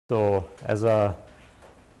So as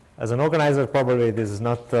an organizer, probably this is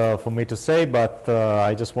not for me to say, but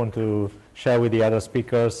I just want to share with the other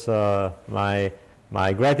speakers my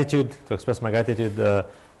gratitude, to express my gratitude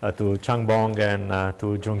to Chang Bong and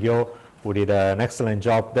to Jung Yo, who did an excellent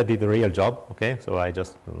job. They did a real job, okay? So I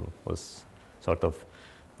just was sort of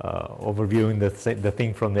overviewing the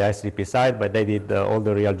thing from the ICTP side, but they did all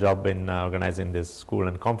the real job in organizing this school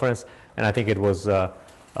and conference, and I think it was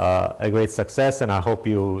a great success, and I hope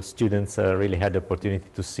you students really had the opportunity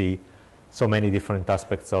to see so many different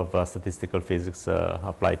aspects of statistical physics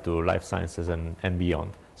applied to life sciences and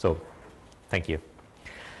beyond. So thank you.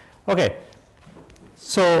 Okay,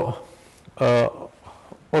 so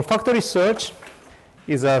olfactory search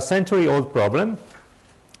is a century-old problem,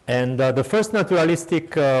 and the first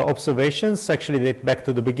naturalistic observations actually date back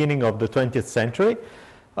to the beginning of the 20th century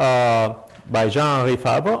by Jean-Henri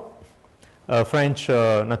Fabre, a French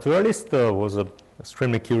naturalist, was an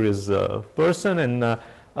extremely curious person, and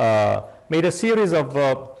made a series of,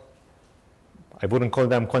 I wouldn't call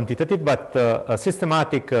them quantitative, but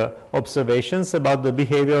systematic observations about the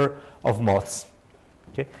behavior of moths.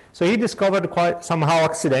 Okay? So he discovered quite somehow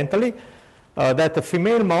accidentally that a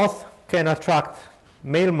female moth can attract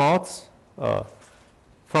male moths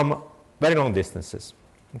from very long distances.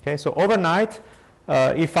 Okay? So overnight,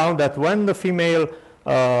 he found that when the female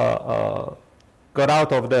got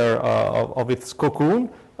out of its cocoon,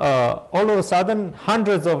 all of a sudden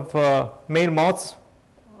hundreds of male moths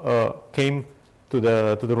came to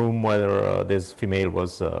the room where this female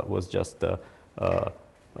was just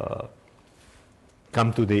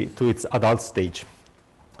come to its adult stage.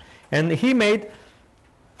 And he made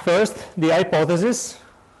first the hypothesis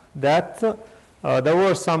that there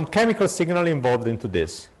were some chemical signal involved into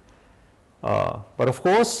this. But of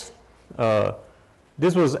course,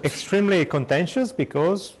 this was extremely contentious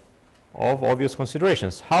because of obvious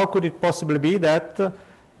considerations. How could it possibly be that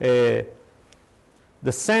the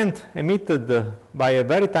scent emitted by a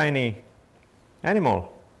very tiny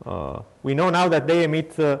animal, we know now that they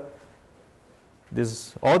emit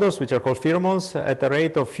these odors, which are called pheromones, at a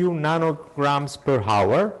rate of few nanograms per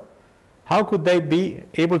hour. How could they be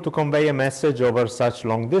able to convey a message over such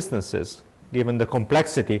long distances, given the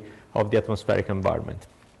complexity of the atmospheric environment?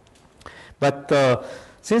 But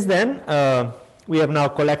since then, we have now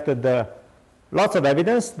collected lots of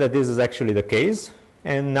evidence that this is actually the case.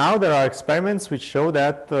 And now there are experiments which show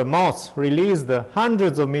that moths released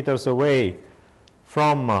hundreds of meters away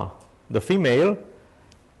from the female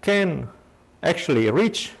can actually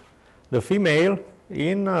reach the female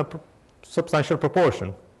in a substantial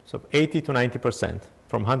proportion, so 80 to 90%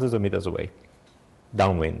 from hundreds of meters away,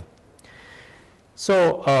 downwind.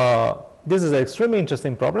 So this is an extremely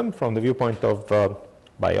interesting problem from the viewpoint of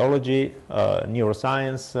biology,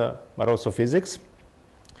 neuroscience, but also physics.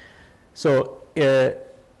 So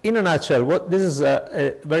in a nutshell, this is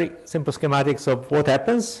a very simple schematics of what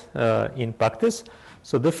happens in practice.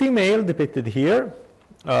 So the female depicted here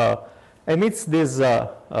emits this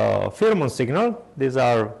pheromone signal. These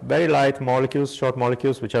are very light molecules, short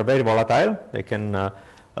molecules, which are very volatile. They can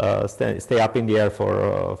stay up in the air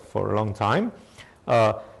for a long time.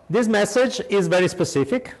 This message is very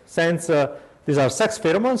specific, since these are sex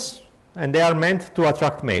pheromones, and they are meant to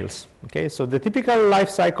attract males. Okay, so the typical life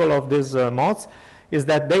cycle of these moths is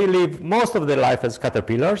that they live most of their life as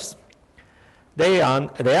caterpillars. They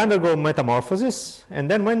undergo metamorphosis,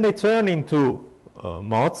 and then when they turn into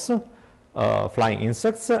moths, flying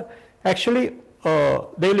insects, actually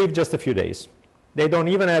they live just a few days. They don't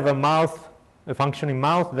even have a mouth, a functioning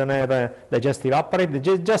mouth. They don't have a digestive apparatus.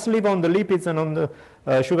 They just live on the lipids and on the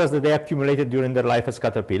sugars that they accumulated during their life as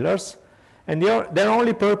caterpillars. And their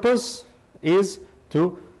only purpose is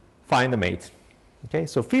to find a mate. Okay,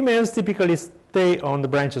 so females typically stay on the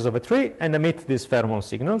branches of a tree and emit these pheromone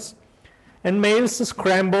signals, and males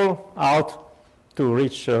scramble out to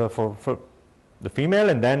reach for the female,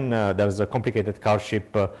 and then there's a complicated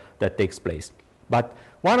courtship that takes place. But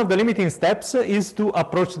one of the limiting steps is to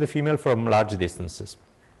approach the female from large distances.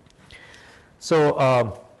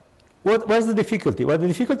 So what's the difficulty? Well, the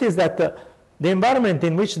difficulty is that the environment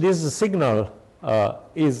in which this signal that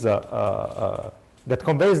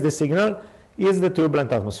conveys this signal is the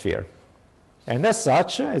turbulent atmosphere. And as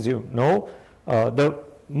such, as you know, the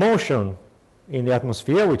motion in the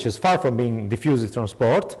atmosphere, which is far from being diffusive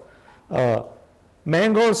transport,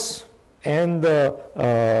 mangles and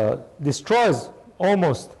destroys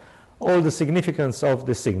almost all the significance of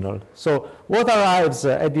the signal. So what arrives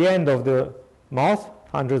at the end of the moth,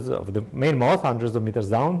 the male moth, hundreds of meters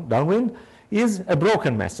downwind, is a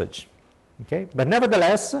broken message. Okay? But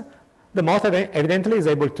nevertheless, the moth evidently is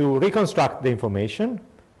able to reconstruct the information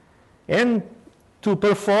and to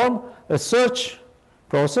perform a search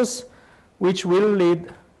process which will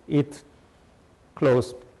lead it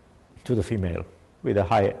close to the female with a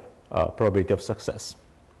high probability of success.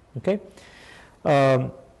 Okay?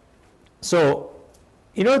 So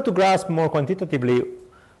in order to grasp more quantitatively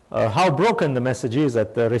how broken the message is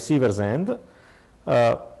at the receiver's end,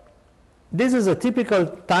 this is a typical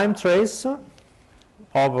time trace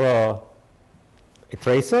of a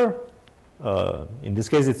tracer. In this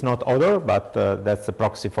case, it's not odor, but that's a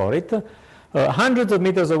proxy for it. Hundreds of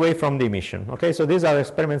meters away from the emission. Okay, so these are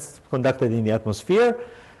experiments conducted in the atmosphere.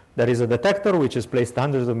 There is a detector which is placed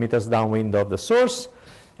hundreds of meters downwind of the source,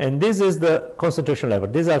 and this is the concentration level.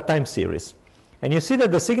 These are time series. And you see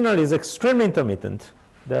that the signal is extremely intermittent.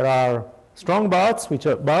 There are strong bursts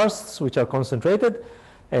which are concentrated,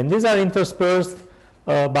 and these are interspersed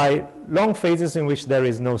by long phases in which there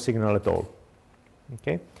is no signal at all.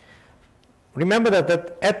 Okay? Remember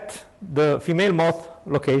that at the female moth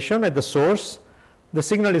location, at the source, the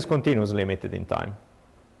signal is continuously emitted in time.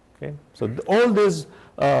 Okay? So all this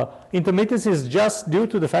intermittency is just due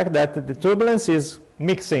to the fact that the turbulence is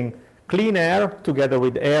mixing clean air together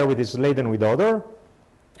with air which is laden with odor.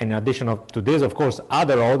 In addition to this, of course,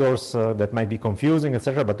 other odors that might be confusing,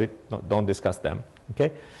 etc., but we don't discuss them.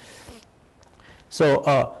 Okay?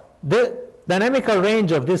 So the dynamical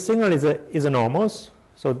range of this signal is enormous.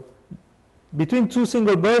 So between two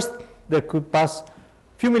single bursts, there could pass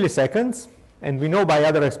few milliseconds, and we know by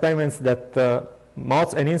other experiments that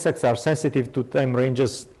moths and insects are sensitive to time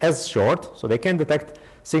ranges as short, so they can detect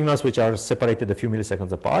signals which are separated a few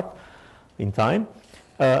milliseconds apart in time.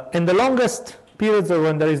 And the longest periods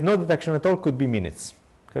when there is no detection at all could be minutes.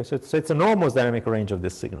 Okay, so it's an enormous dynamic range of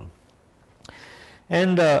this signal.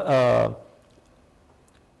 And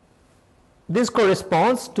this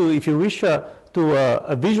corresponds to, if you wish, to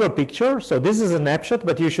a visual picture. So this is a snapshot,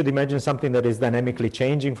 but you should imagine something that is dynamically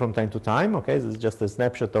changing from time to time. Okay, this is just a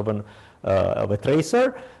snapshot of a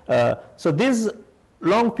tracer. So these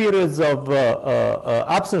long periods of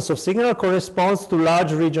absence of signal corresponds to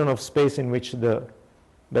large region of space in which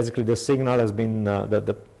basically the signal has been,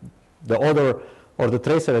 the odor or the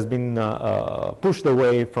tracer has been pushed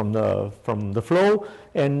away from the flow,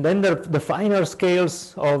 and then the finer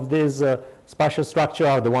scales of this spatial structure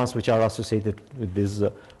are the ones which are associated with this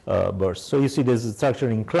burst. So you see this structure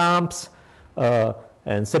in clumps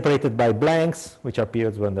and separated by blanks, which are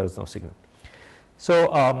periods when there is no signal.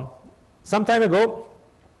 So some time ago,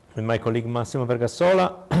 with my colleague Massimo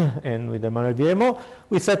Vergassola and with Emanuele Diemo,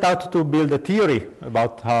 we set out to build a theory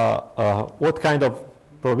about what kind of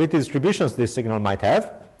probability distributions this signal might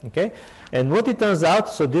have. Okay? And what it turns out,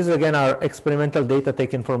 so these again are experimental data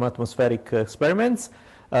taken from atmospheric experiments.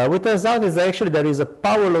 What turns out is that actually there is a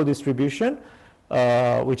power law distribution,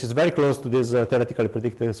 which is very close to this theoretically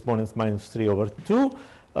predicted exponents -3/2,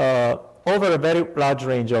 over a very large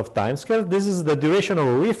range of timescales. This is the duration of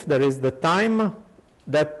a whiff. There is the time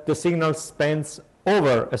that the signal spends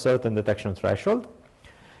over a certain detection threshold.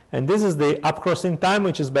 And this is the upcrossing time,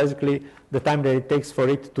 which is basically the time that it takes for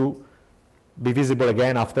it to be visible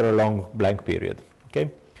again after a long blank period. Okay?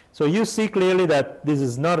 So you see clearly that this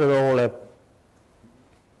is not at all a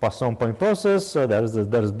Poisson point process. So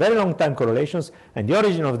there's very long time correlations, and the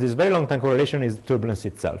origin of this very long time correlation is turbulence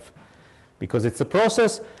itself, because it's a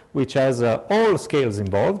process which has all scales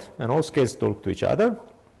involved, and all scales talk to each other,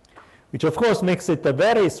 which of course makes it a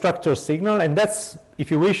very structured signal, and that's,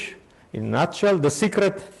 if you wish, in a nutshell, the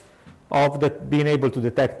secret of being able to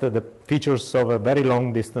detect the features of a very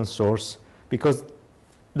long distance source, because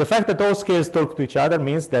the fact that all scales talk to each other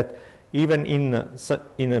means that even in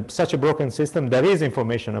such a broken system, there is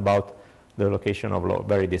information about the location of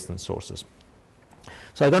very distant sources.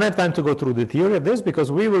 So I don't have time to go through the theory of this,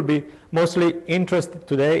 because we will be mostly interested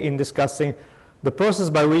today in discussing the process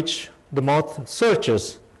by which the moth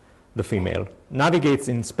searches the female, navigates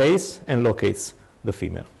in space, and locates the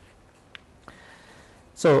female.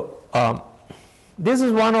 So this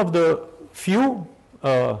is one of the few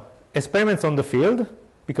experiments on the field,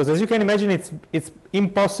 because as you can imagine, it's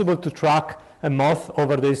impossible to track a moth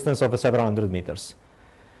over the distance of several hundred meters.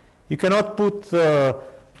 You cannot put a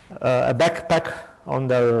backpack on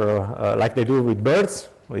their, like they do with birds,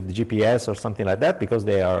 with GPS or something like that, because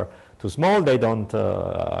they are too small, they don't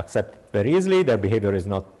accept very easily, their behavior is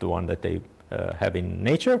not the one that they have in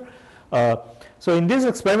nature. So in this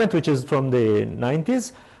experiment, which is from the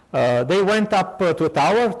 90s, they went up to a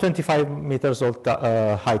tower, 25 meters old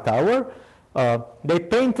high tower. They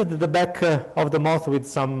painted the back of the moth with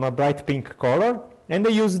some bright pink color, and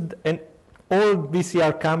they used old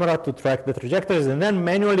VCR camera to track the trajectories and then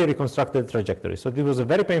manually reconstructed the trajectories. So it was a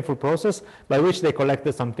very painful process by which they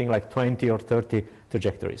collected something like 20 or 30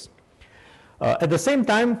 trajectories. At the same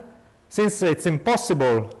time, since it's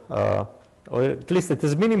impossible, or at least it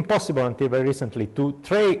has been impossible until very recently, to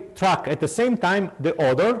track at the same time the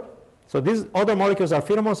odor. So these odor molecules are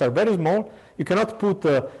pheromones, are very small. You cannot put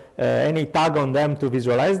any tag on them to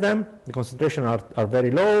visualize them. The concentration are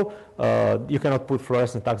very low. You cannot put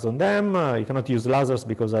fluorescent tags on them. You cannot use lasers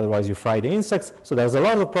because otherwise you fry the insects. So there's a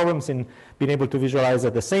lot of problems in being able to visualize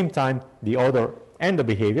at the same time the odor and the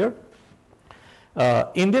behavior.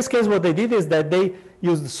 In this case, what they did is that they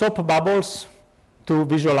used soap bubbles to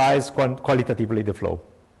visualize qualitatively the flow.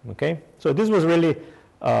 Okay, so this was really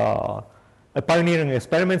a pioneering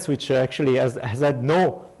experiment, which actually has had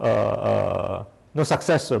no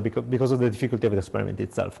successor because of the difficulty of the experiment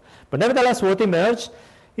itself. But nevertheless, what emerged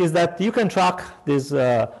is that you can track these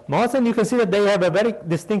moths, and you can see that they have a very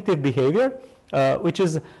distinctive behavior, which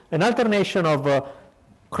is an alternation of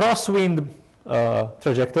crosswind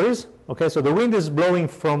trajectories. Okay, so the wind is blowing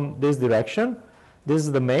from this direction. This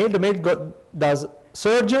is the male. The male does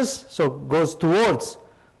surges, so goes towards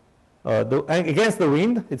against the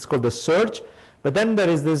wind. It's called the surge. But then there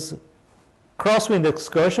is this crosswind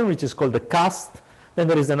excursion, which is called the cast. Then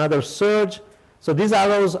there is another surge. So these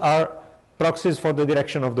arrows are proxies for the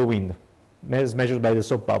direction of the wind, as measured by the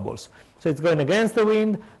soap bubbles. So it's going against the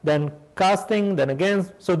wind, then casting, then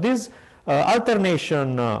against. So this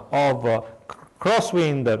alternation of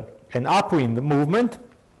crosswind and upwind movement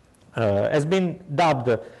has been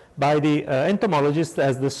dubbed by the entomologists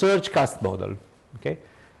as the surge cast model. Okay?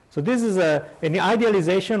 So this is an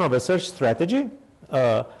idealization of a search strategy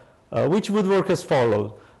which would work as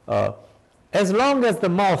follows. As long as the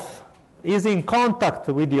moth is in contact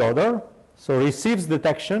with the odor, so receives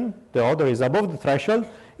detection, the odor is above the threshold,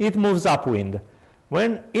 it moves upwind.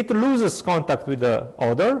 When it loses contact with the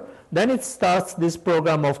odor, then it starts this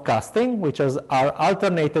program of casting, which are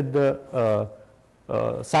alternated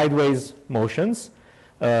sideways motions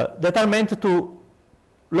that are meant to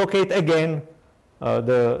locate again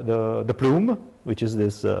the plume, which is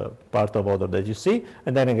this part of odor that you see,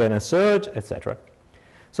 and then again a surge, etc.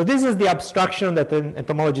 So this is the abstraction that an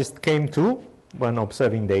entomologist came to when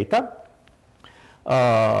observing data.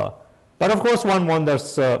 But of course one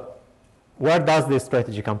wonders, where does this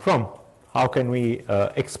strategy come from? How can we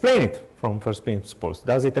explain it from first principles?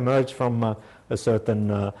 Does it emerge from a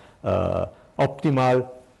certain optimal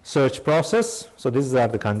search process? So these are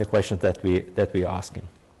the kind of questions that we are asking.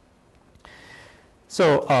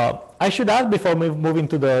 So I should add, before moving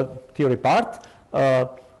to the theory part,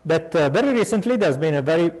 that very recently there's been a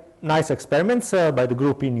very nice experiment by the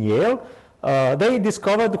group in Yale. They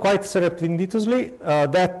discovered quite serendipitously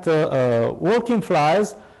that working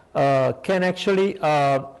flies can actually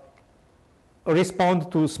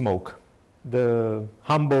respond to smoke, the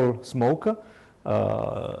humble smoke,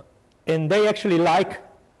 and they actually like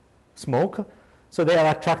smoke, so they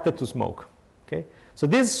are attracted to smoke. Okay? So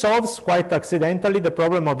this solves quite accidentally the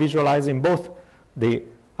problem of visualizing both the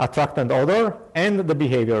attractant odor and the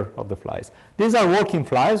behavior of the flies. These are working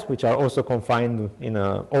flies, which are also confined in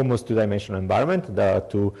an almost two-dimensional environment. There are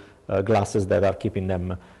two glasses that are keeping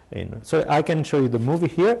them in. So I can show you the movie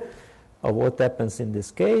here of what happens in this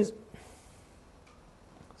case.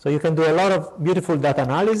 So you can do a lot of beautiful data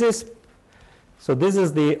analysis. So this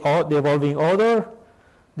is the evolving odor.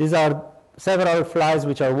 These are several flies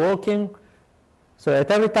which are working. So at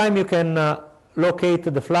every time you can locate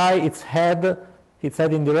the fly, its head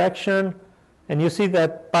in direction, and you see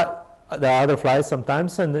that there are other flies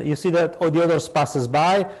sometimes, and you see that the odors passes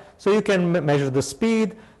by. So you can measure the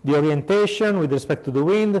speed, the orientation with respect to the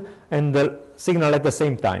wind, and the signal at the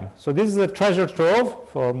same time. So this is a treasure trove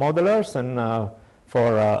for modelers and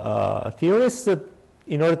for theorists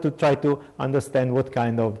in order to try to understand what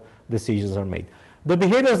kind of decisions are made. The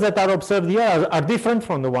behaviors that are observed here are different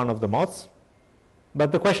from the one of the moths,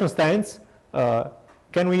 but the question stands,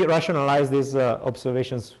 can we rationalize these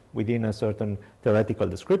observations within a certain theoretical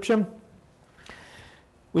description?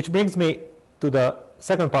 Which brings me to the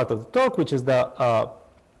second part of the talk, which is the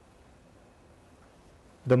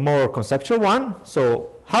more conceptual one. So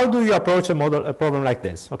how do you approach a problem like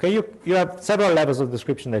this? Okay, you have several levels of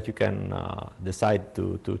description that you can decide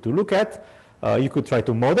to look at. You could try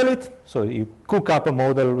to model it. So you cook up a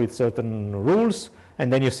model with certain rules,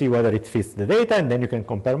 and then you see whether it fits the data, and then you can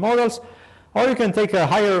compare models. Or you can take a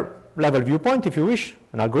higher level viewpoint, if you wish,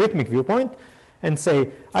 an algorithmic viewpoint, and say,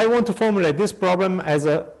 I want to formulate this problem as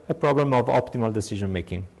a problem of optimal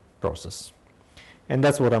decision-making process. And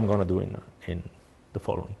that's what I'm going to do in the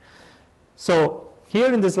following. So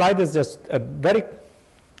here in this slide is just a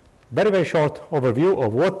very short overview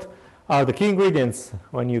of what are the key ingredients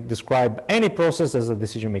when you describe any process as a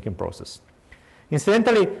decision-making process.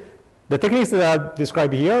 Incidentally, the techniques that are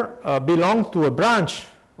described here belong to a branch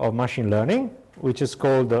of machine learning, which is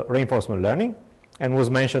called reinforcement learning, and was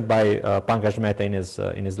mentioned by Pankaj Mehta in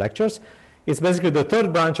his lectures. It's basically the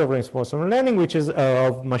third branch of reinforcement learning, which is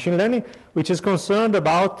of machine learning, which is concerned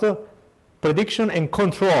about prediction and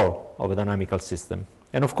control of a dynamical system.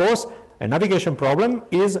 And of course, a navigation problem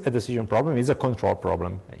is a decision problem, is a control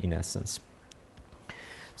problem in essence.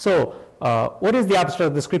 So what is the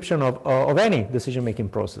abstract description of any decision-making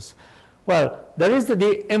process? Well, there is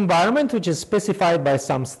the environment, which is specified by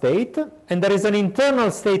some state, and there is an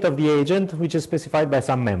internal state of the agent, which is specified by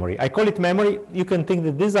some memory. I call it memory. You can think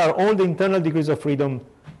that these are all the internal degrees of freedom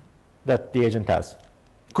that the agent has.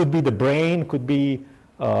 Could be the brain, could be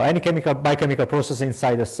any biochemical process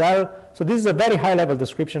inside a cell. So this is a very high-level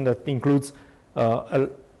description that includes, I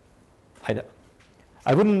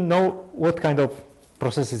wouldn't know what kind of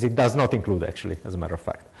processes it does not include, actually, as a matter of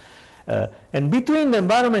fact. And between the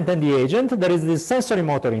environment and the agent, there is this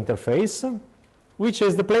sensory-motor interface, which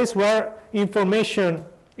is the place where information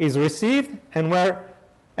is received and where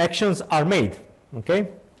actions are made. Okay?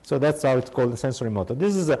 So that's how it's called the sensory-motor.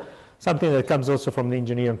 This is something that comes also from the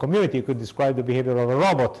engineering community. You could describe the behavior of a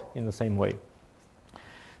robot in the same way.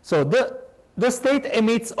 So the state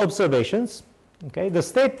emits observations. Okay? The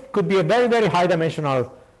state could be a very, very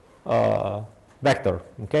high-dimensional vector,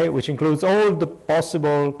 okay, which includes all the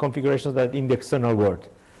possible configurations that in the external world.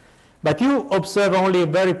 But you observe only a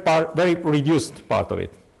very reduced part of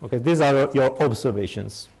it. Okay, these are your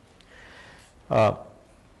observations. Then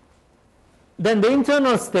the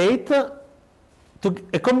internal state,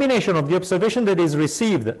 a combination of the observation that is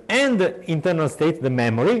received and the internal state, the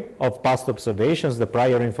memory of past observations, the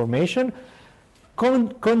prior information,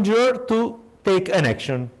 conjure to take an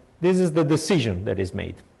action. This is the decision that is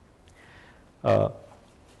made.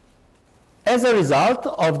 As a result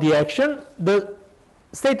of the action, the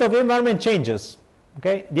state of the environment changes.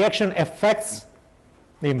 Okay? The action affects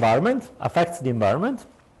the environment,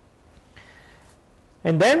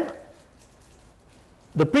 and then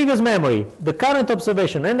the previous memory, the current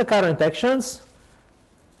observation, and the current actions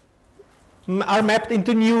are mapped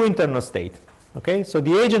into new internal state. Okay? So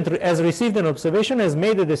the agent has received an observation, has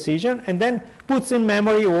made a decision, and then puts in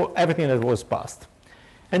memory everything that was past.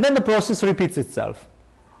 And then the process repeats itself.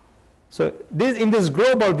 So in this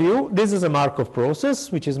global view, this is a Markov process,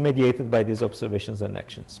 which is mediated by these observations and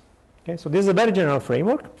actions. Okay? So this is a very general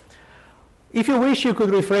framework. If you wish, you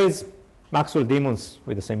could rephrase Maxwell demons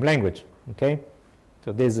with the same language. Okay?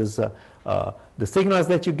 So this is the signals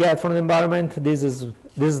that you get from the environment. This is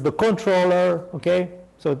the controller. Okay?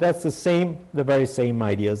 So that's the very same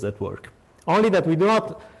ideas that work. Only that we do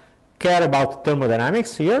not care about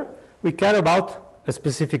thermodynamics here. We care about a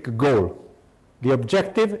specific goal. The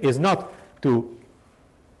objective is not to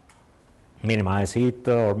minimize heat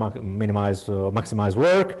or maximize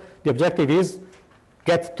work. The objective is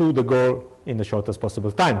get to the goal in the shortest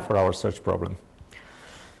possible time for our search problem.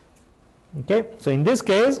 Okay, so in this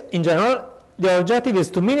case, in general, the objective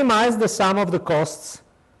is to minimize the sum of the costs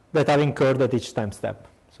that are incurred at each time step.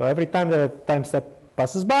 So every time that a time step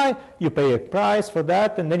passes by, you pay a price for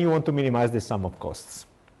that, and then you want to minimize the sum of costs.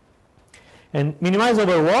 And minimize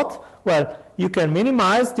over what? Well, you can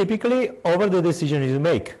minimize typically over the decision you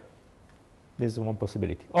make. This is one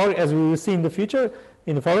possibility. Or as we will see in the future,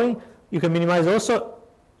 in the following, you can minimize also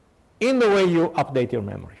in the way you update your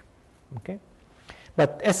memory. Okay?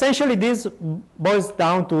 But essentially this boils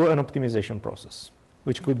down to an optimization process,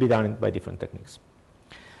 which could be done by different techniques.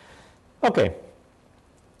 Okay.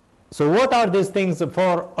 So what are these things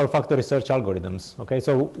for olfactory search algorithms? Okay,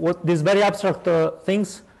 so what these very abstract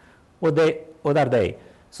things, what are they?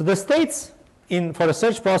 So the states for a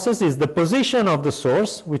search process is the position of the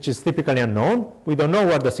source, which is typically unknown. We don't know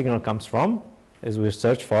where the signal comes from as we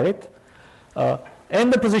search for it.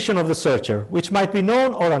 And the position of the searcher, which might be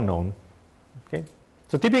known or unknown. Okay?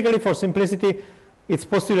 So typically, for simplicity, it's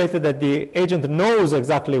postulated that the agent knows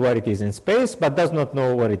exactly where it is in space, but does not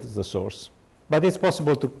know where it is the source. But it's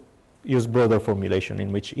possible to use broader formulation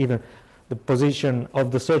in which even the position of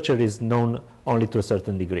the searcher is known only to a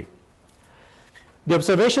certain degree. The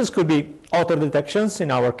observations could be odor detections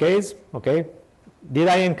in our case. Okay, did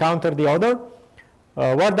I encounter the odor?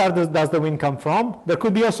 Where does the wind come from? There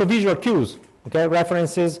could be also visual cues. Okay,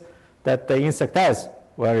 references that the insect has.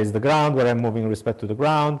 Where is the ground? Where I'm moving with respect to the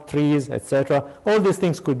ground, trees, etc. All these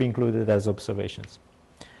things could be included as observations.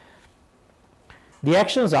 The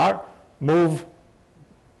actions are move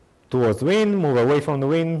towards the wind, move away from the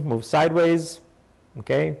wind, move sideways,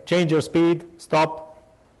 Okay, change your speed, stop,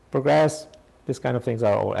 progress, these kind of things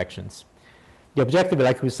are all actions. The objective,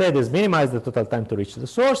 like we said, is minimize the total time to reach the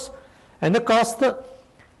source, and the cost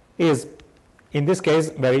is, in this case,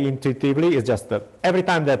 very intuitively, is just every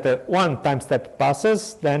time that one time step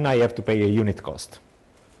passes, then I have to pay a unit cost.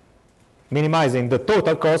 Minimizing the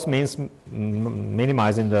total cost means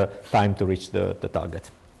minimizing the time to reach the target.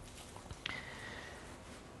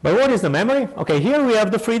 But what is the memory? Okay, here we have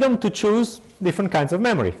the freedom to choose different kinds of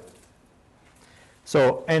memory.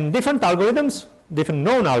 So, and different algorithms, different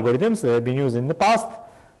known algorithms that have been used in the past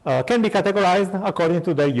can be categorized according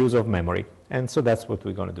to their use of memory. And so that's what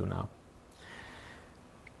we're going to do now.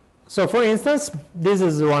 So for instance, this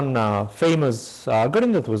is one famous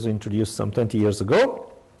algorithm that was introduced some 20 years ago.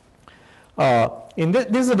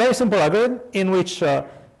 This is a very simple algorithm in which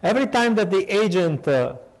every time that the agent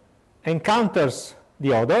encounters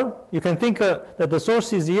the other, you can think that the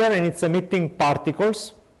source is here and it's emitting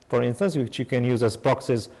particles, for instance, which you can use as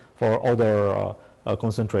proxies for other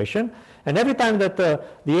concentration. And every time that the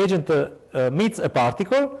agent meets a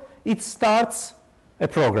particle, it starts a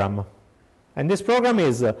program. And this program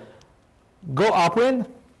is go upwind,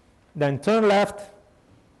 then turn left,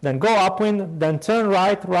 then go upwind, then turn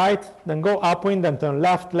right, right, then go upwind, then turn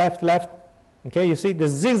left, left, left. Okay, you see the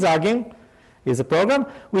zigzagging is a program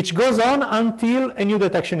which goes on until a new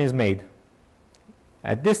detection is made.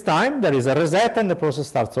 At this time, there is a reset and the process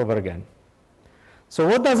starts over again. So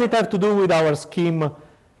what does it have to do with our scheme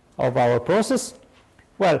of our process?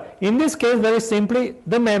 Well, in this case, very simply,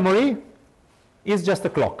 the memory is just a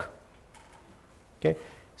clock. Okay?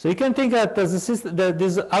 So you can think that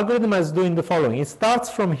this algorithm is doing the following. It starts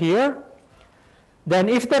from here. Then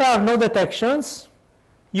if there are no detections,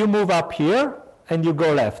 you move up here and you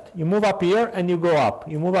go left. You move up here and you go up.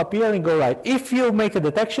 You move up here and go right. If you make a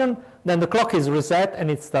detection, then the clock is reset and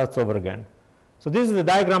it starts over again. So this is the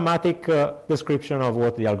diagrammatic description of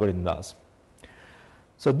what the algorithm does.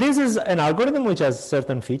 So this is an algorithm which has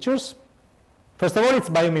certain features. First of all, it's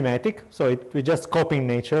biomimetic. So we're just copying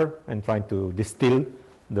nature and trying to distill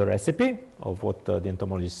the recipe of what the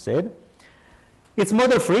entomologist said. It's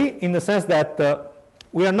model-free in the sense that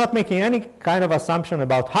we are not making any kind of assumption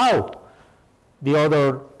about how the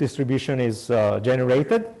other distribution is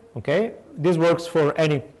generated. Okay, this works for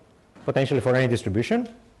potentially for any distribution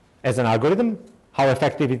as an algorithm. How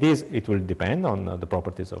effective it is, it will depend on the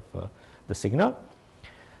properties of the signal.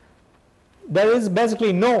 There is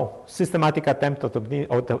basically no systematic attempt at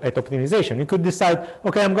optimization. You could decide,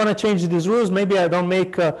 okay, I'm going to change these rules. Maybe I don't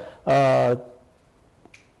make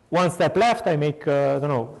one step left. I make, I don't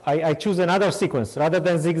know, I choose another sequence. Rather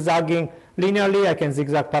than zigzagging linearly, I can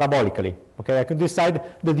zigzag parabolically. Okay, I could decide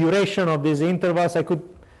the duration of these intervals. I could,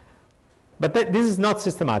 but this is not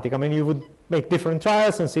systematic. I mean, you would make different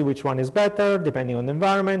trials and see which one is better depending on the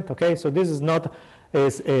environment. Okay, so this is not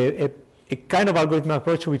a kind of algorithmic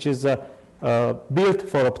approach which is built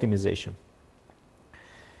for optimization.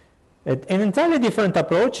 An entirely different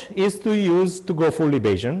approach is to go fully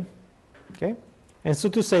Bayesian. Okay, and so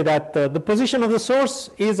to say that the position of the source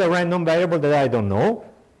is a random variable that I don't know,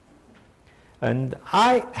 and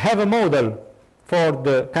I have a model for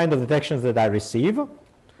the kind of detections that I receive,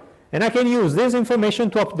 and I can use this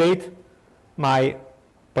information to update my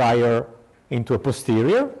prior into a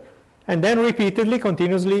posterior, and then repeatedly,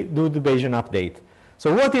 continuously do the Bayesian update.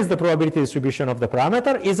 So what is the probability distribution of the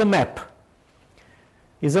parameter? Is a map.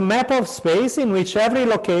 Is a map of space in which every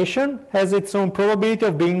location has its own probability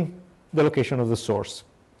of being the location of the source.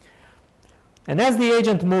 And as the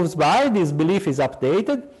agent moves by, this belief is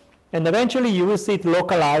updated, and eventually you will see it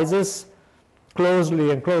localizes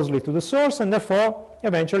closely and closely to the source, and therefore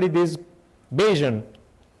eventually this Bayesian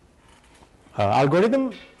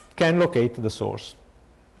algorithm can locate the source.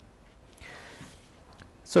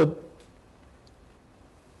 So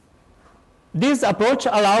this approach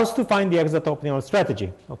allows to find the exact optimal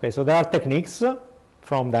strategy. Okay, so there are techniques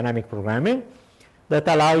from dynamic programming that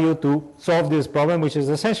allow you to solve this problem, which is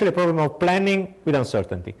essentially a problem of planning with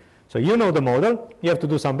uncertainty. So you know the model, you have to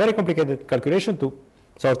do some very complicated calculation to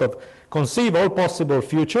sort of conceive all possible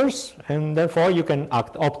futures, and therefore you can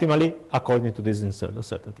act optimally according to this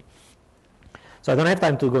uncertainty. So I don't have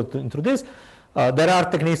time to go into this. There are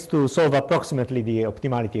techniques to solve approximately the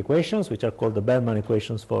optimality equations, which are called the Bellman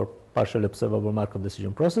equations for partially observable Markov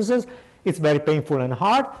decision processes. It's very painful and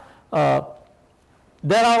hard.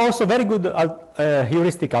 There are also very good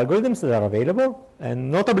heuristic algorithms that are available, and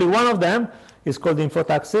notably one of them is called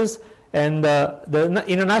infotaxes. And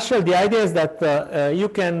in a nutshell, the idea is that you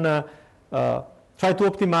can try to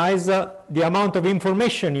optimize the amount of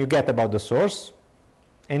information you get about the source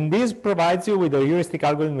And this provides you with a heuristic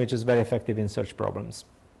algorithm which is very effective in search problems.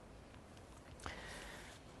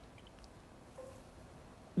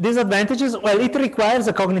 Disadvantages, well, it requires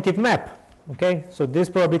a cognitive map. Okay, so this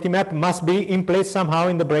probability map must be in place somehow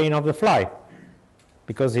in the brain of the fly,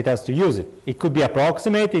 because it has to use it. It could be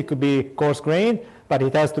approximate, it could be coarse-grained, but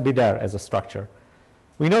it has to be there as a structure.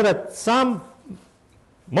 We know that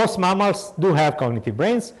most mammals do have cognitive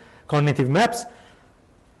brains, cognitive maps.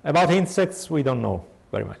 About insects, we don't know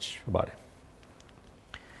very much about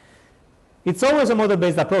it. It's always a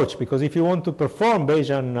model-based approach, because if you want to perform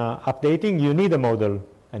Bayesian updating, you need a model,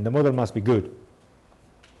 and the model must be good.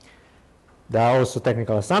 There are also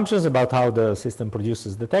technical assumptions about how the system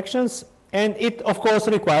produces detections, and it, of course,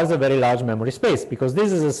 requires a very large memory space, because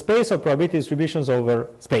this is a space of probability distributions over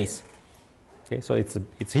space. Okay, so it's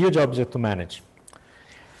a huge object to manage.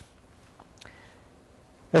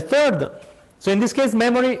 The third, so in this case,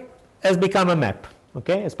 memory has become a map,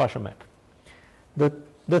 okay, a spatial map.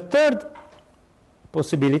 The third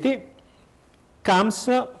possibility comes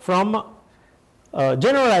from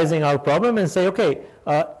generalizing our problem and say, okay,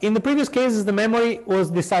 in the previous cases, the memory was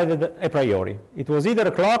decided a priori. It was either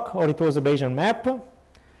a clock or it was a Bayesian map.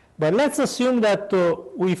 But let's assume that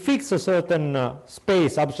we fix a certain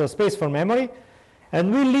space, arbitrary space for memory,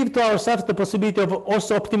 and we leave to ourselves the possibility of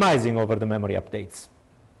also optimizing over the memory updates.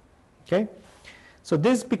 Okay? So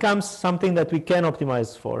this becomes something that we can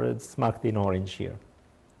optimize for. It's marked in orange here.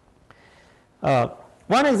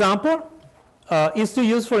 One example is to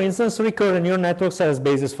use, for instance, recurrent neural networks as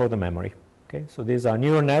basis for the memory. Okay? So these are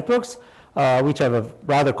neural networks which have a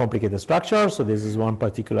rather complicated structure. So this is one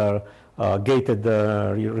particular gated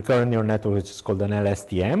recurrent neural network, which is called an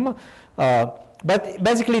LSTM. But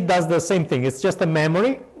basically it does the same thing. It's just a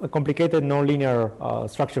memory, a complicated nonlinear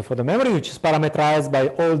structure for the memory, which is parameterized by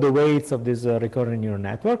all the weights of this recurrent neural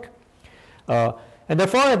network. And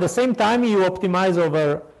therefore, at the same time, you optimize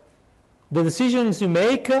over the decisions you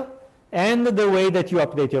make and the way that you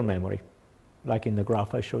update your memory, like in the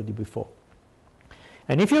graph I showed you before.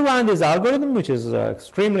 And if you run this algorithm, which is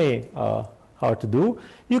extremely hard to do,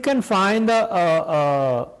 you can find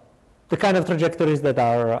the kind of trajectories that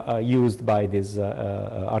are used by this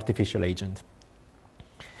artificial agent.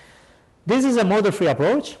 This is a model-free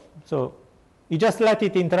approach. So you just let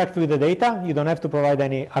it interact with the data. You don't have to provide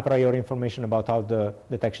any a priori information about how the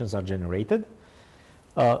detections are generated.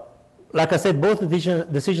 Like I said, both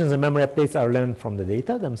decisions and memory updates are learned from the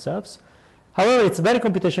data themselves. However, it's very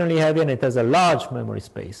computationally heavy and it has a large memory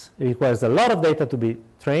space. It requires a lot of data to be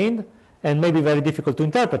trained and may be very difficult to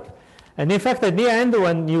interpret. And in fact, at the end,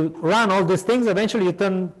 when you run all these things, eventually you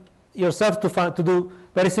turn yourself to do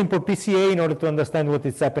very simple PCA in order to understand what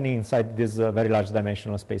is happening inside this very large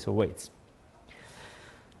dimensional space of weights.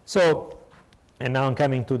 So, and now I'm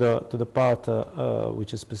coming to the part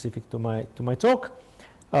which is specific to my talk.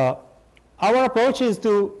 Our approach is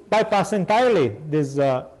to bypass entirely these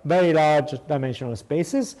very large dimensional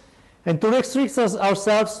spaces and to restrict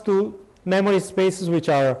ourselves to memory spaces which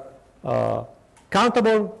are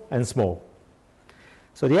countable and small.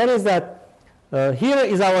 So the idea is that here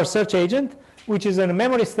is our search agent, which is in a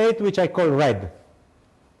memory state which I call red,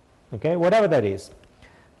 okay, whatever that is.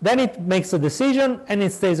 Then it makes a decision and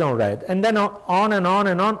it stays on red, and then on and on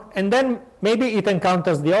and on, and then maybe it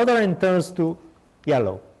encounters the other and turns to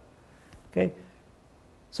yellow. Okay.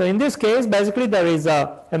 So in this case, basically there is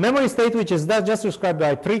a memory state which is just described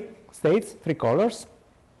by three states, three colors.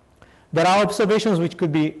 There are observations which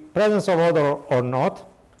could be presence of order or not.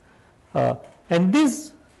 And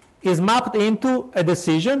this is mapped into a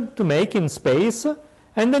decision to make in space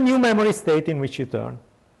and the new memory state in which you turn.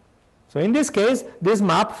 So in this case, this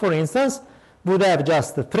map, for instance, would have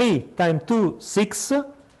just 3 times 2, 6,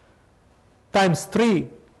 times 3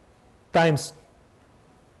 times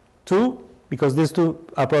 2, because these two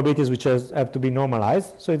are probabilities which have to be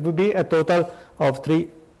normalized. So it would be a total of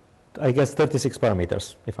 36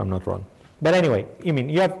 parameters, if I'm not wrong. But anyway, I mean,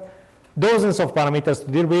 you have dozens of parameters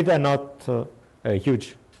to deal with and not a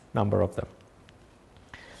huge number of them.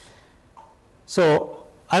 So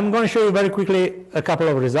I'm going to show you very quickly a couple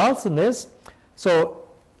of results in this. So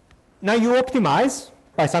now you optimize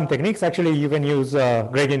by some techniques. Actually, you can use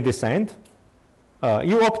gradient descent.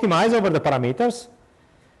 You optimize over the parameters,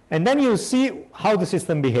 and then you see how the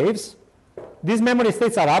system behaves. These memory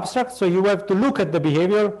states are abstract, so you have to look at the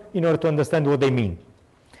behavior in order to understand what they mean.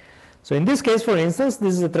 So in this case, for instance,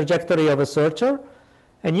 this is a trajectory of a searcher,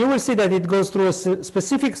 and you will see that it goes through a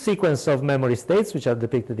specific sequence of memory states, which are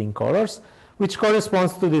depicted in colors, which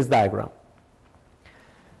corresponds to this diagram.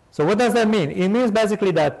 So what does that mean? It means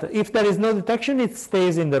basically that if there is no detection, it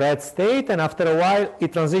stays in the red state, and after a while,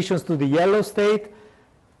 it transitions to the yellow state,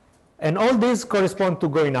 And all these correspond to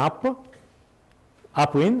going upwind.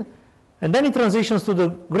 And then it transitions to the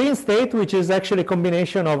green state, which is actually a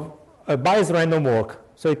combination of a biased random walk.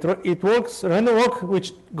 So it works random walk,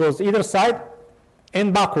 which goes either side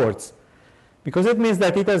and backwards, because it means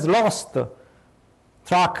that it has lost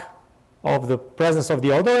track of the presence of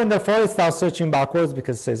the odor, and therefore it starts searching backwards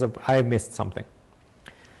because it says, I missed something.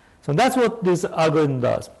 So that's what this algorithm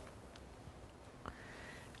does.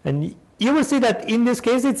 And you will see that in this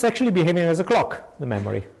case, it's actually behaving as a clock, the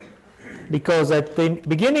memory. Because at the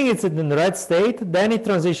beginning, it's in the red state, then it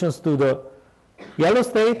transitions to the yellow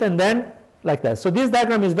state, and then like that. So this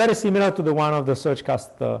diagram is very similar to the one of the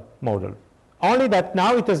SearchCast model. Only that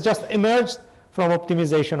now it has just emerged from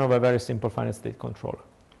optimization of a very simple finite state controller.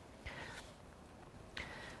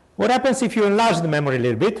 What happens if you enlarge the memory a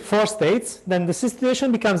little bit, 4 states, then the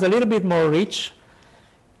situation becomes a little bit more rich.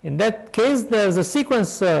 In that case, there's a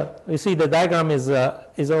sequence, you see the diagram is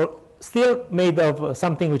still made of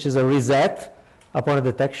something which is a reset upon a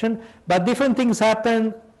detection, but different things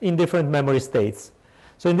happen in different memory states.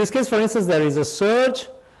 So in this case, for instance, there is a surge,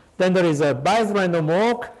 then there is a biased random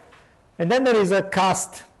walk, and then there is a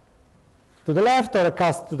cast to the left or a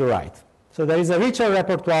cast to the right. So there is a richer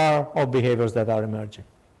repertoire of behaviors that are emerging.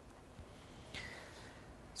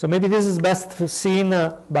 So maybe this is best seen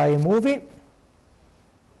by a movie.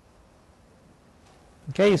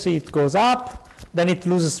 Okay, you see it goes up, then it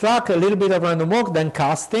loses track, a little bit of random walk, then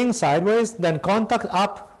casting sideways, then contact,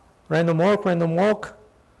 up, random walk,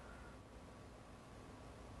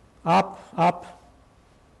 up,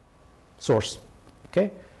 source.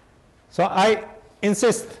 Okay? So I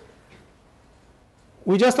insist,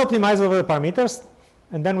 we just optimize over the parameters,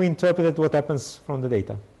 and then we interpret what happens from the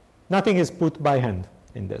data. Nothing is put by hand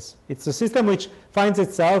in this. It's a system which finds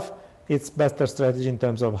itself its better strategy in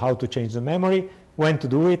terms of how to change the memory, when to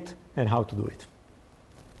do it, and how to do it.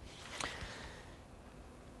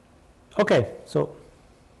 Okay, so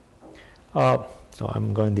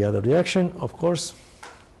I'm going the other direction, of course.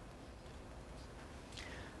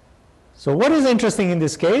 So what is interesting in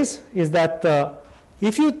this case is that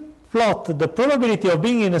if you plot the probability of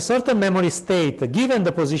being in a certain memory state given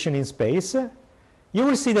the position in space, you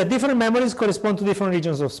will see that different memories correspond to different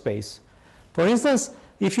regions of space. For instance,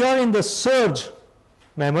 if you are in the surge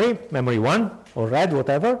memory, memory 1 or red,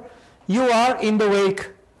 whatever, you are in the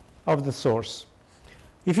wake of the source.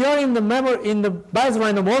 If you are in the biased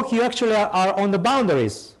random walk, you actually are on the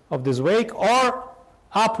boundaries of this wake or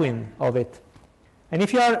upwind of it. And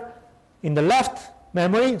if you are in the left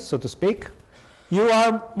memory, so to speak, you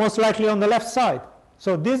are most likely on the left side.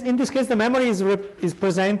 So in this case, the memory is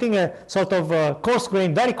presenting a sort of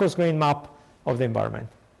coarse-grained, very coarse-grained map of the environment.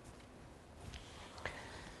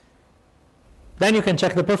 Then you can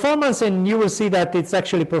check the performance, and you will see that it's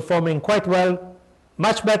actually performing quite well,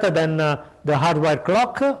 much better than the hardwired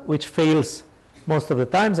clock, which fails most of the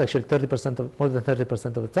times, actually more than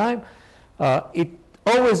 30% of the time. It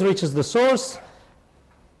always reaches the source.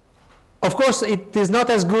 Of course, it is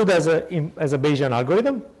not as good as a Bayesian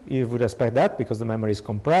algorithm. You would expect that because the memory is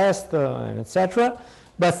compressed and etc.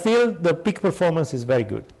 But still, the peak performance is very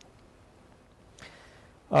good.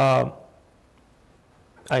 Did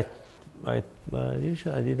I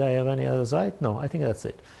have any other slide? No, I think that's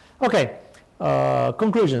it. Okay,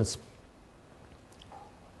 conclusions.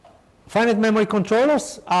 Finite memory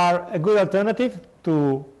controllers are a good alternative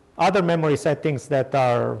to other memory settings that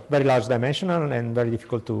are very large dimensional and very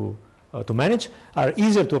difficult to manage, are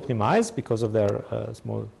easier to optimize because of their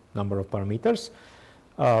small number of parameters.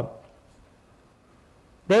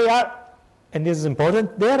 They are, and this is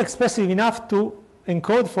important, they are expressive enough to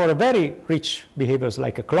encode for a very rich behaviors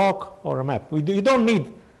like a clock or a map. You don't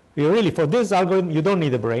need, really, for this algorithm, you don't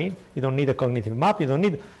need a brain, you don't need a cognitive map, you don't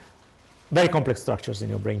need very complex structures in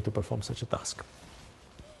your brain to perform such a task.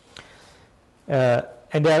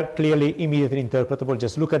 And they are clearly immediately interpretable.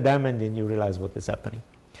 Just look at them and then you realize what is happening.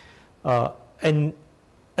 And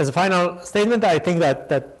as a final statement, I think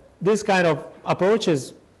that this kind of approach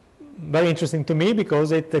is very interesting to me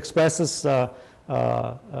because it expresses the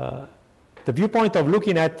viewpoint of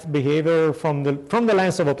looking at behavior from the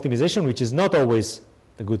lens of optimization, which is not always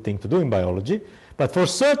a good thing to do in biology. But for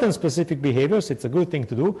certain specific behaviors, it's a good thing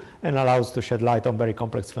to do and allows to shed light on very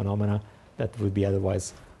complex phenomena that would be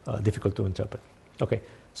otherwise difficult to interpret. Okay,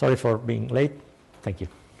 sorry for being late. Thank you.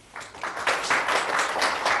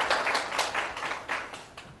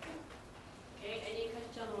 Okay, any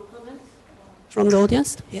questions or comments from the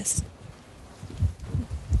audience? Yes.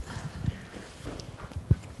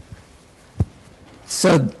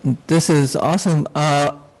 So this is awesome.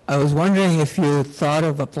 I was wondering if you thought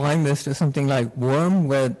of applying this to something like worm,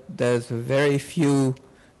 where there's very few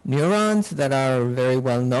neurons that are very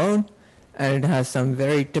well known, and it has some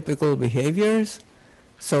very typical behaviors.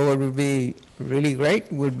 So what would be really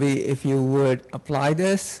great would be if you would apply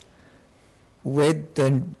this with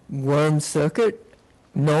the worm circuit,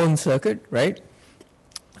 known circuit, right?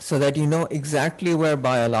 So that you know exactly where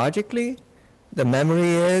biologically the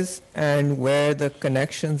memory is and where the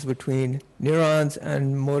connections between neurons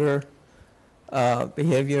and motor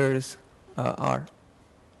behaviors are.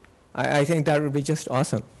 I think that would be just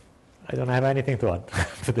awesome. I don't have anything to add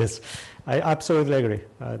to this. I absolutely agree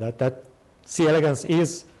that C. elegans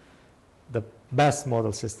is the best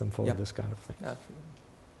model system for this kind of thing. Absolutely.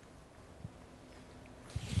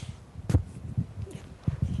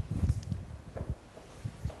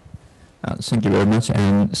 Thank you very much.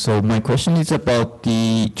 And so my question is about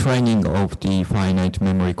the training of the finite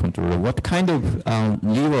memory controller. What kind of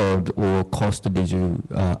reward or cost did you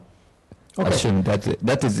assume?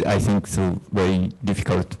 That is, I think, so very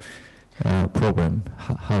difficult problem.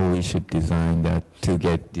 How we should design that to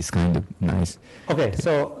get this kind of nice. Okay,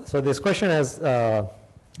 so this question has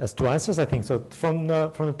two answers, I think. So from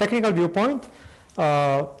the technical viewpoint,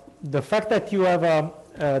 the fact that you have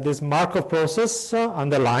this Markov process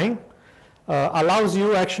underlying allows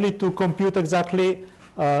you actually to compute exactly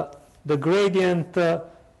the gradient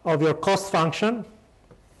of your cost function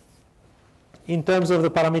in terms of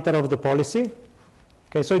the parameter of the policy.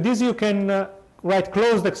 Okay, so this you can write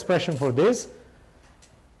closed expression for this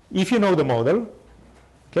if you know the model.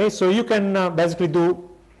 Okay, so you can basically do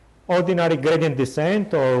ordinary gradient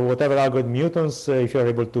descent or whatever algorithm Newton's if you're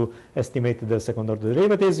able to estimate the second order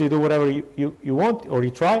derivatives. You do whatever you want or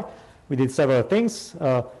you try. We did several things.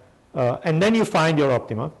 And then you find your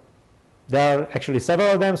optima. There are actually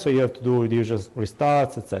several of them, so you have to do the usual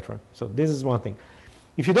restarts, etc. So this is one thing.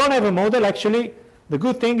 If you don't have a model, actually, the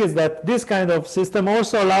good thing is that this kind of system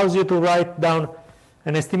also allows you to write down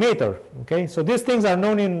an estimator. Okay, so these things are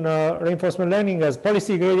known in reinforcement learning as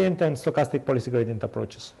policy gradient and stochastic policy gradient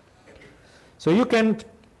approaches. So you can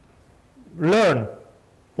learn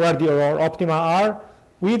where your optima are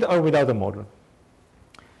with or without a model.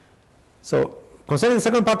 So concerning the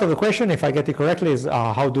second part of the question, if I get it correctly, is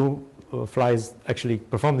how do flies actually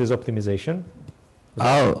perform this optimization?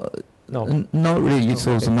 No, not really.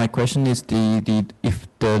 So, okay. So my question is if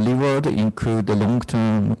the reward include the long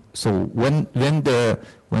term. So when the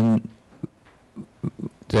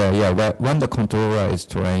controller is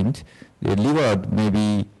trained, the reward may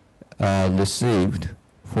be received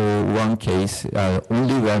for one case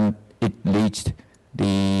only when it reached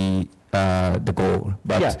the goal.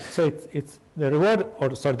 But yeah, so it's the reward,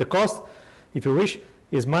 or sorry, the cost, if you wish,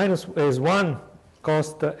 is one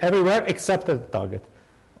cost everywhere except at the target.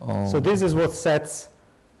 Oh. So this is what sets.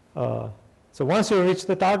 So once you reach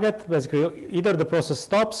the target, basically either the process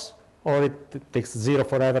stops or it takes 0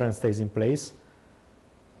 forever and stays in place.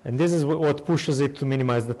 And this is what pushes it to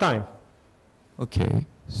minimize the time. Okay.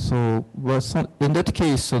 So, in that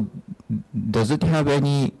case, so does it have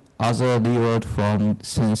any other reward from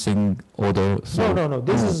sensing order? So No.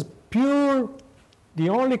 This is pure. The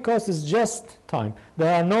only cost is just time.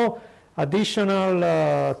 There are no additional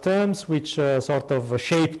terms which sort of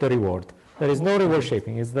shape the reward. There is no reward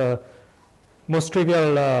shaping. It's the most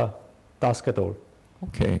trivial task at all.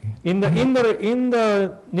 Okay. In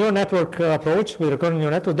the neural network approach with recurrent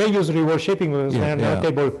neural network, they use reward shaping because they are not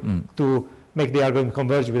able to make the algorithm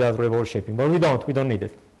converge without reward shaping. But we don't need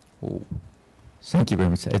it. Oh. Thank you very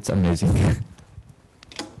much. It's amazing.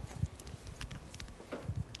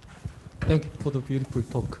 Thank you for the beautiful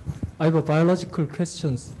talk. I have a biological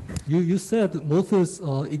questions. You said moths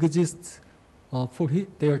exist for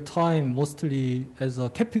their time mostly as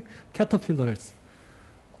caterpillars.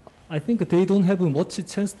 I think they don't have much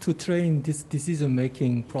chance to train this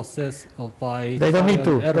decision-making process by. They don't need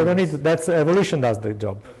to. errors. They don't need to. That's evolution does the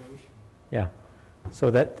job. Yeah. So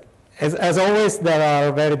that, as always, there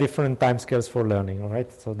are very different timescales for learning. All right.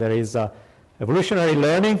 So there is evolutionary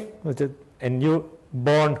learning, and you're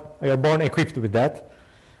born equipped with that.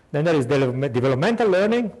 Then there is developmental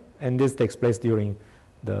learning, and this takes place during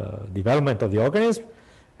the development of the organism.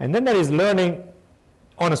 And then there is learning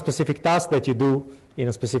on a specific task that you do in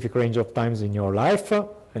a specific range of times in your life,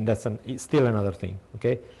 and that's still another thing.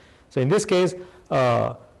 Okay. So in this case,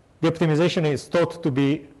 the optimization is thought to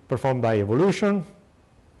be performed by evolution,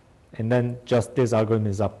 and then just this algorithm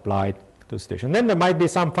is applied to the situation. Then there might be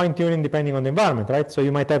some fine-tuning depending on the environment, right? So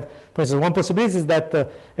you might have, for instance, one possibility is that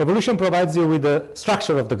evolution provides you with the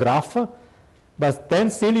structure of the graph, but then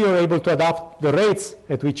still you're able to adapt the rates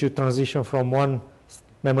at which you transition from one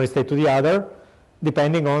memory state to the other,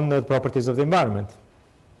 depending on the properties of the environment.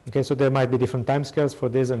 Okay, so there might be different timescales for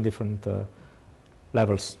this and different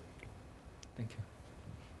levels. Thank you.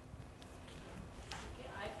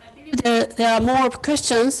 I believe there are more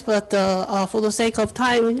questions, but for the sake of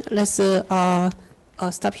time, let's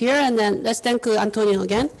stop here, and then let's thank Antonio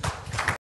again.